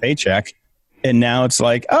didn't take a paycheck, and now it's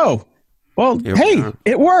like, oh, well, hey,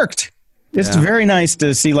 it worked. It's very nice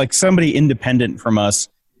to see somebody independent from us,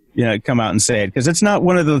 come out and say it, because it's not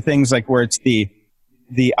one of the things where it's the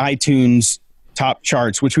iTunes top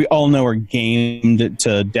charts, which we all know are gamed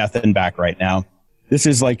to death and back right now. This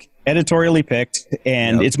is editorially picked,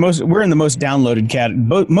 and we're in the most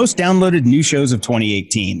downloaded most downloaded new shows of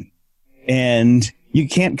 2018, and you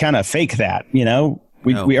can't kind of fake that. We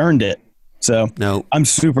earned it. So I'm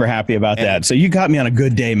super happy about that. So you got me on a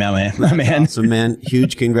good day, my man. Awesome, man.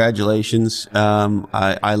 Huge congratulations.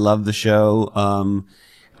 I love the show.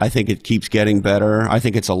 I think it keeps getting better. I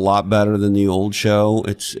think it's a lot better than the old show.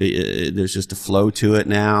 There's just a flow to it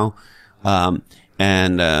now. And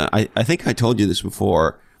I think I told you this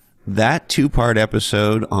before. That 2-part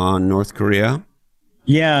episode on North Korea.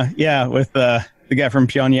 Yeah, with the guy from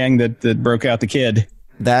Pyongyang that broke out the kid.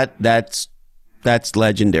 That's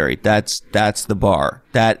legendary. That's the bar.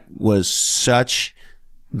 That was such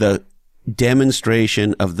the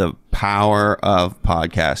demonstration of the power of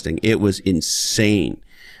podcasting. It was insane.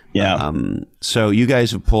 Yeah. So you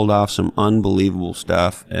guys have pulled off some unbelievable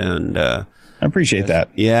stuff, and I appreciate that.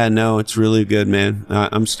 Yeah, no, it's really good, man.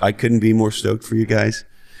 I couldn't be more stoked for you guys.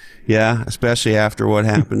 Yeah, especially after what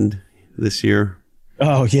happened this year.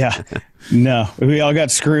 Oh yeah, no, we all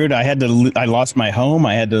got screwed. I lost my home.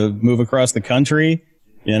 I had to move across the country,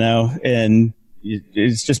 and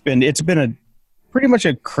it's been a pretty much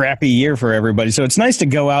a crappy year for everybody. So it's nice to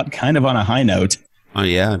go out kind of on a high note. Oh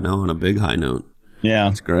yeah, no, on a big high note. Yeah,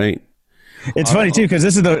 it's great. It's funny too, because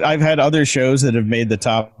I've had other shows that have made the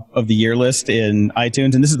top of the year list in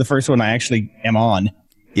iTunes, and this is the first one I actually am on.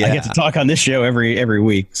 Yeah. I get to talk on this show every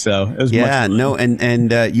week, so it was much fun.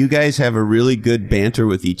 And you guys have a really good banter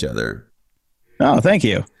with each other. Oh, thank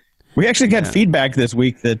you. We actually got feedback this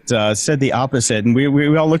week that said the opposite, and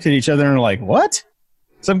we all looked at each other and were like, "What?"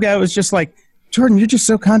 Some guy was just like, "Jordan, you're just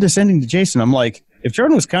so condescending to Jason." I'm like, "If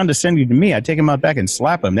Jordan was condescending to me, I'd take him out back and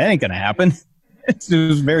slap him. That ain't gonna happen." It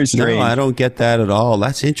was very strange. No, I don't get that at all.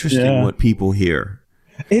 That's interesting what people hear.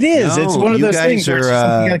 It is. It's one of those things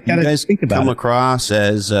where you guys think about come across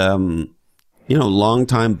as,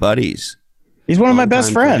 longtime buddies. He's one of my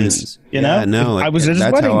best friends. No, I was at his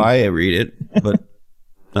wedding. That's how I read it. But,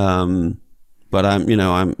 I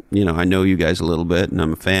know you guys a little bit, and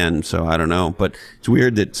I'm a fan, so I don't know. But it's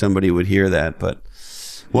weird that somebody would hear that. But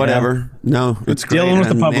whatever. Yeah. No, it's great. Dealing with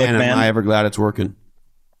the public, man. Am I ever glad it's working?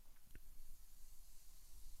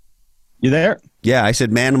 You there? Yeah, I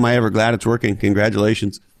said, man, am I ever glad it's working.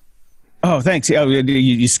 Congratulations. Oh, thanks. Oh,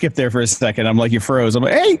 you skipped there for a second. I'm like, you froze. I'm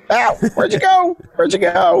like, hey, ow, where'd you go? Where'd you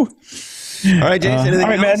go? All right, Jason, anything all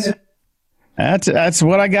right, else? Man. That's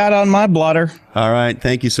what I got on my blotter. All right.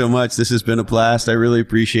 Thank you so much. This has been a blast. I really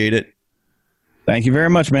appreciate it. Thank you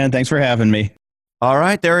very much, man. Thanks for having me. All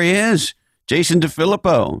right, there he is. Jason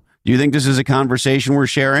DeFilippo. Do you think this is a conversation we're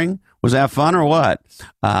sharing? Was that fun or what?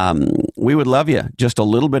 We would love you just a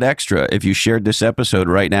little bit extra if you shared this episode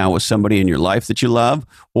right now with somebody in your life that you love,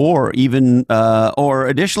 or even, or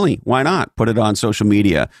additionally, why not put it on social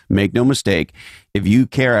media? Make no mistake, if you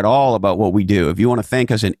care at all about what we do, if you want to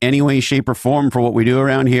thank us in any way, shape, or form for what we do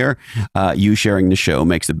around here, you sharing the show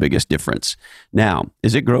makes the biggest difference. Now,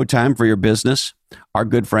 is it grow time for your business? Our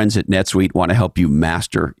good friends at NetSuite want to help you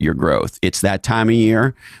master your growth. It's that time of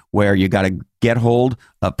year where you got to get hold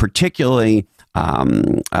of particularly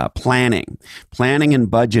planning and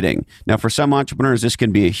budgeting. Now, for some entrepreneurs, this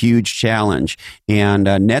can be a huge challenge, and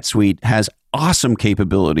NetSuite has awesome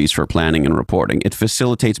capabilities for planning and reporting. It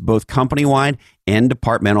facilitates both company-wide and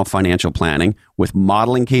departmental financial planning with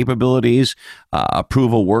modeling capabilities,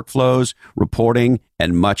 approval workflows, reporting,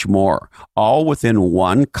 and much more, all within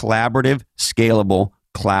one collaborative, scalable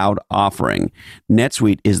cloud offering.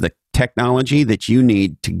 NetSuite is the technology that you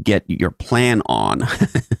need to get your plan on.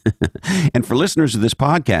 And for listeners of this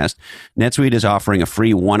podcast, NetSuite is offering a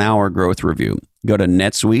free 1-hour growth review. Go to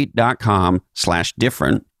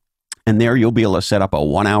netsuite.com/different. And there you'll be able to set up a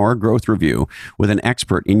 1-hour growth review with an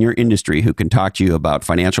expert in your industry who can talk to you about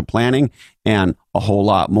financial planning and a whole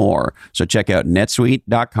lot more. So check out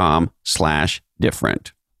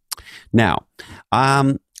netsuite.com/different. Now,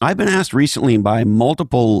 I've been asked recently by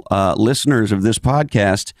multiple listeners of this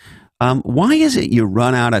podcast, why is it you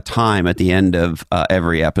run out of time at the end of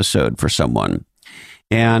every episode for someone?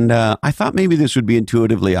 And I thought maybe this would be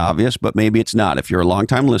intuitively obvious, but maybe it's not. If you're a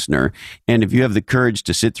longtime listener, and if you have the courage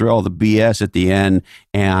to sit through all the BS at the end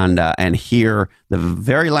and hear the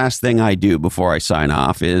very last thing I do before I sign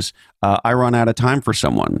off is I run out of time for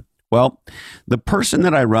someone. Well, the person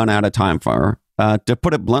that I run out of time for, to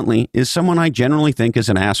put it bluntly, is someone I generally think is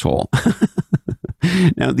an asshole.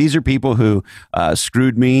 Now, these are people who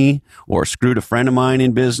screwed me or screwed a friend of mine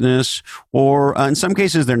in business, or in some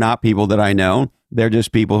cases, they're not people that I know. They're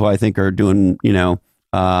just people who I think are doing,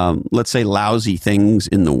 let's say, lousy things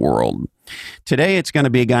in the world. Today, it's going to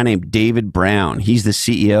be a guy named David Brown. He's the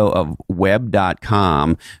CEO of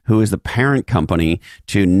Web.com, who is the parent company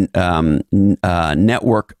to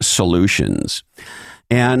Network Solutions.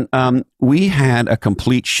 And we had a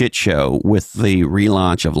complete shit show with the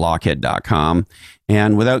relaunch of Lockheed.com.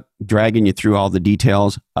 And without dragging you through all the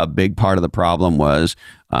details, a big part of the problem was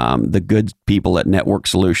the good people at Network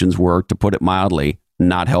Solutions were, to put it mildly,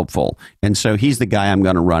 not helpful. And so he's the guy I'm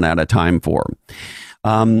going to run out of time for.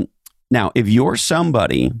 Now, if you're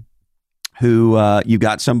somebody who you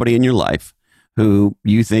got somebody in your life who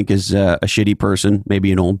you think is a shitty person, maybe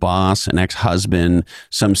an old boss, an ex-husband,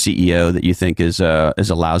 some CEO that you think is a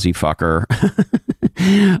lousy fucker,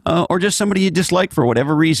 or just somebody you dislike for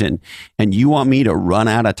whatever reason, and you want me to run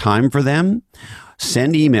out of time for them,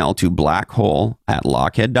 send email to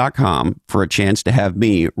blackhole@lockheed.com for a chance to have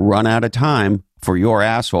me run out of time for your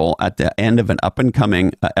asshole at the end of an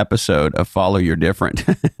up-and-coming episode of Follow Your Different.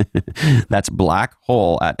 That's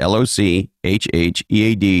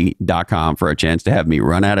blackhole@LOCHHEAD.com for a chance to have me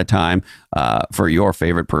run out of time for your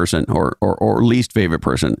favorite person or least favorite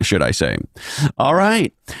person, should I say. All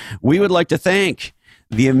right. We would like to thank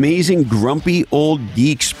the amazing Grumpy Old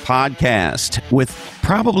Geeks podcast with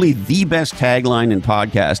probably the best tagline in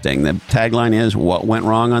podcasting. The tagline is, "What went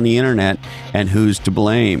wrong on the internet and who's to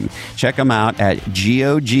blame?" Check them out at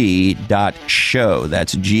gog.show.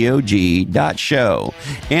 That's gog.show.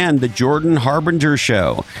 And the Jordan Harbinger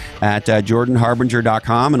Show at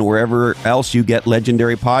jordanharbinger.com and wherever else you get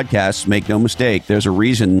legendary podcasts. Make no mistake, there's a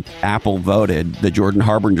reason Apple voted the Jordan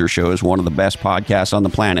Harbinger Show as one of the best podcasts on the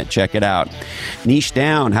planet. Check it out. Niche Down,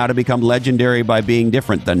 How to Become Legendary by Being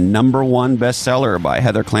Different, the #1 bestseller by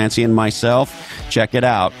Heather Clancy and myself. Check it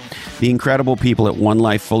out. The incredible people at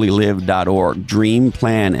onelifefullylive.org. Dream,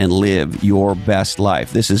 plan, and live your best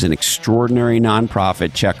life. This is an extraordinary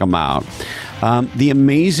nonprofit. Check them out. The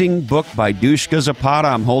amazing book by Dushka Zapata.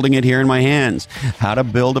 I'm holding it here in my hands. How to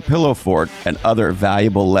Build a Pillow Fort and Other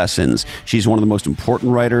Valuable Lessons. She's one of the most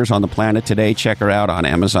important writers on the planet today. Check her out on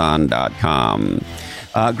Amazon.com.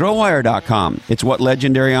 Growwire.com. It's what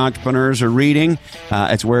legendary entrepreneurs are reading.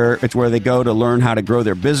 It's where they go to learn how to grow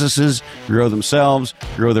their businesses, grow themselves,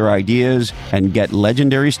 grow their ideas, and get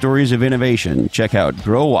legendary stories of innovation. Check out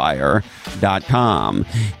growwire.com.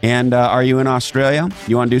 And are you in Australia?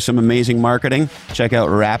 You want to do some amazing marketing? Check out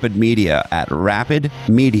Rapid Media at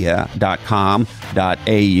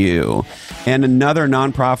rapidmedia.com.au. And another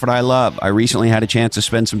nonprofit I love. I recently had a chance to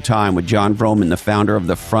spend some time with John Vroman, the founder of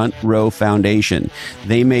the Front Row Foundation.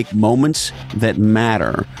 They make moments that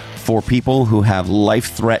matter for people who have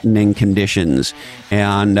life-threatening conditions.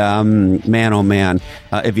 And man, oh man,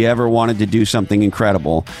 if you ever wanted to do something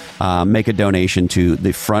incredible, make a donation to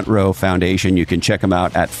the Front Row Foundation. You can check them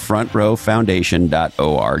out at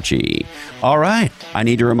frontrowfoundation.org. All right. I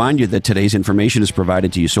need to remind you that today's information is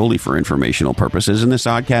provided to you solely for informational purposes, and this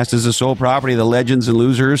oddcast is the sole property of the Legends and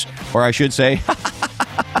Losers, or I should say,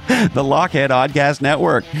 the Lockheed Oddcast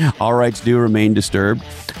Network. All rights do remain disturbed.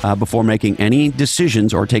 Before making any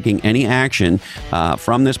decisions or taking any action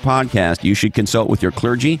from this podcast, you should consult with your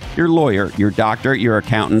clergy, your lawyer, your doctor, your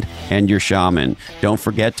accountant, and your shaman. Don't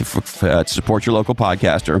forget to support your local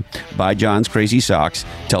podcaster. Buy John's Crazy Socks.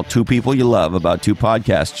 Tell 2 people you love about 2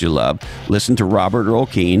 podcasts you love. Listen to Robert Earl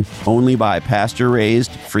Keen. Only buy pasture-raised,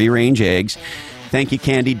 free-range eggs. Thank you,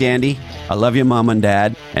 Candy Dandy. I love you, Mom and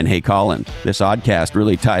Dad. And hey, Colin, this oddcast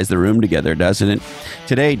really ties the room together, doesn't it?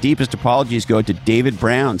 Today, deepest apologies go to David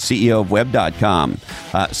Brown, CEO of Web.com.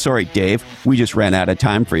 Sorry, Dave, we just ran out of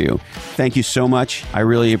time for you. Thank you so much. I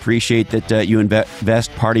really appreciate that you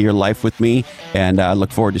invest part of your life with me, and I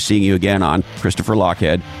look forward to seeing you again on Christopher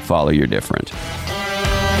Lochhead, Follow Your Different.